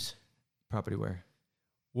do you use? Propertyware.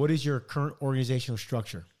 What is your current organizational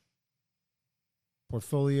structure?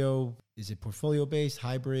 Portfolio? Is it portfolio-based,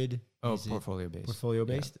 hybrid? Oh, portfolio-based.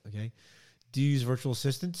 Portfolio-based? Yeah. Okay. Do you use virtual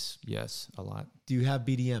assistants? Yes, a lot. Do you have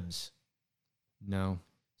BDMs? No.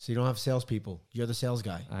 So you don't have salespeople. You're the sales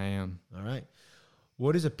guy. I am. All right.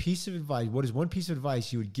 What is a piece of advice? What is one piece of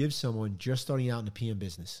advice you would give someone just starting out in the PM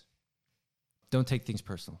business? Don't take things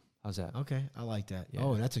personal. How's that? Okay, I like that. Yeah.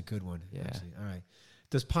 Oh, that's a good one. Yeah. Actually. All right.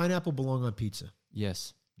 Does pineapple belong on pizza?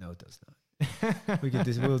 Yes. No, it does not.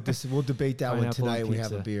 We'll debate that one Pineapple tonight on when we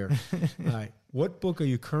have a pizza. beer. All right. What book are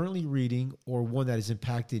you currently reading, or one that has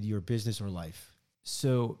impacted your business or life?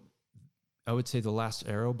 So I would say The Last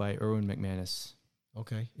Arrow by Erwin McManus.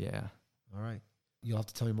 Okay. Yeah. All right. You'll have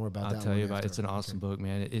to tell me more about that. I'll tell you about it. after. It's an awesome Okay. book,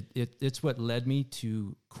 man. It's what led me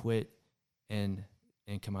to quit and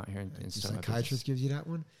come out here and The start my psychiatrist business. gives you that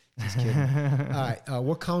one? Just kidding. All right.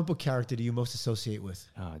 What comic book character do you most associate with?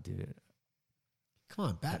 Oh, dude. Come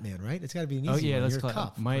on, Batman, right? It's got to be an easy Oh yeah, one. that's You're a cool.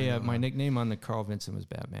 cop. My nickname on the Carl Vincent was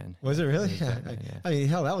Batman. Was it really? It was Batman, yeah. I mean,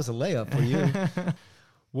 hell, that was a layup for you.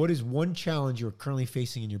 What is one challenge you're currently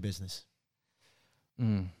facing in your business?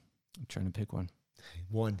 I'm trying to pick one.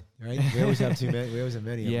 One, right? We always have too many. We always have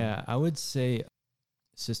many. Of them. Yeah, I would say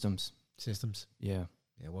systems. Systems. Yeah,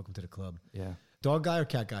 Yeah. Welcome to the club. yeah. Dog guy or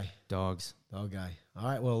cat guy? Dogs. Dog guy. All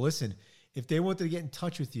right. Well, listen. If they wanted to get in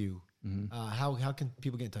touch with you, how can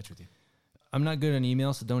people get in touch with you? I'm not good on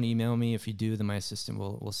email, so don't email me. If you do, then my assistant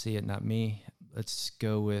will see it, not me. Let's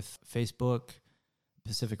go with Facebook,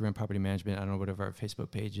 Pacific Rim Property Management. I don't know whatever our Facebook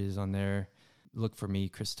page is on there. Look for me,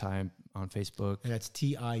 Chris Tye, on Facebook. And that's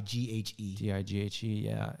TIGHE. TIGHE,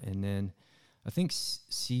 yeah. And then I think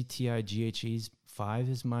CTIGHE's 5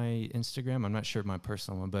 is my Instagram. I'm not sure my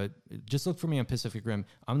personal one, but just look for me on Pacific Rim.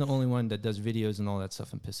 I'm the only one that does videos and all that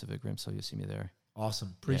stuff in Pacific Rim, so you'll see me there.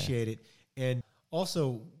 Awesome. Appreciate it. And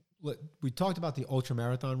also, look, we talked about the ultra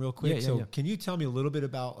marathon real quick. Yeah. Can you tell me a little bit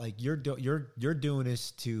about, like, you're doing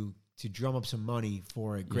this to drum up some money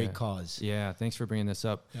for a great cause? Yeah, thanks for bringing this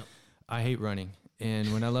up. Yep. I hate running.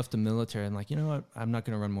 And when I left the military, I'm like, you know what? I'm not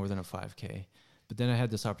going to run more than a 5K. But then I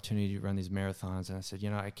had this opportunity to run these marathons, and I said,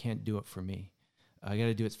 I can't do it for me. I got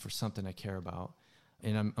to do it for something I care about.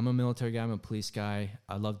 And I'm a military guy. I'm a police guy.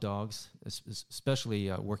 I love dogs,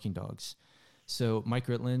 especially working dogs. So Mike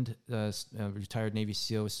Ritland, retired Navy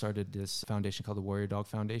SEAL, started this foundation called the Warrior Dog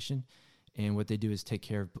Foundation. And what they do is take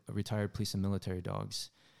care of retired police and military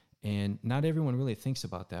dogs. And not everyone really thinks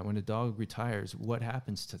about that. When a dog retires, what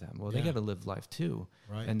happens to them? Well, they got to live life too.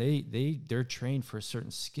 Right. And they're trained for a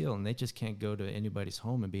certain skill, and they just can't go to anybody's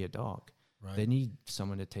home and be a dog. Right. They need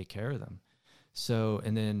someone to take care of them. So,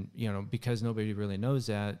 and then, because nobody really knows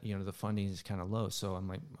that, the funding is kind of low. So I'm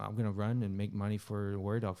like, I'm going to run and make money for the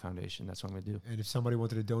Warrior Dog Foundation. That's what I'm going to do. And if somebody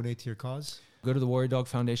wanted to donate to your cause? Go to the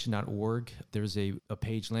warriordogfoundation.org. There's a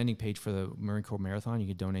landing page for the Marine Corps Marathon. You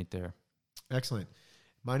can donate there. Excellent.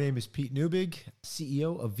 My name is Pete Newbig,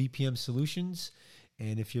 CEO of VPM Solutions.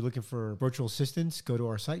 And if you're looking for virtual assistants, go to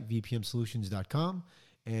our site, vpmsolutions.com.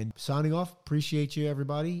 And signing off, appreciate you,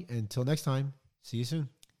 everybody. Until next time, see you soon.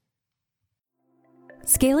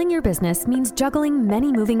 Scaling your business means juggling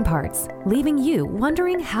many moving parts, leaving you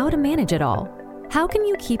wondering how to manage it all. How can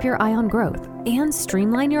you keep your eye on growth and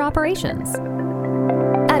streamline your operations?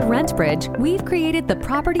 At RentBridge, we've created the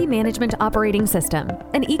Property Management Operating System,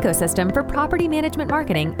 an ecosystem for property management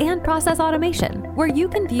marketing and process automation, where you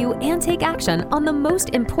can view and take action on the most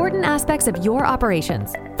important aspects of your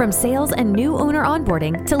operations, from sales and new owner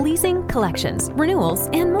onboarding to leasing, collections, renewals,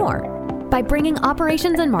 and more. By bringing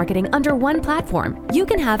operations and marketing under one platform, you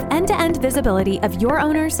can have end-to-end visibility of your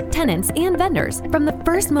owners, tenants, and vendors from the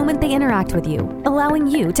first moment they interact with you, allowing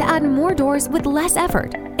you to add more doors with less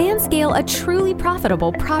effort and scale a truly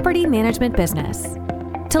profitable property management business.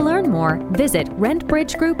 To learn more, visit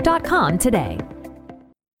rentbridgegroup.com today.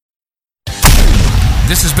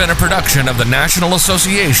 This has been a production of the National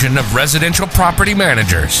Association of Residential Property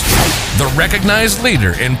Managers, the recognized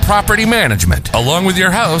leader in property management, along with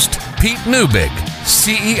your host, Pete Newbig,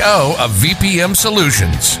 CEO of VPM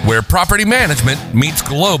Solutions, where property management meets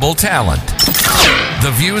global talent.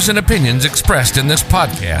 The views and opinions expressed in this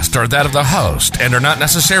podcast are that of the host and are not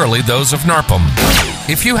necessarily those of NARPM.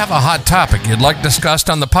 If you have a hot topic you'd like discussed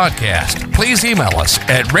on the podcast, please email us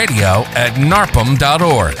at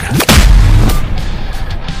radio@narpm.org.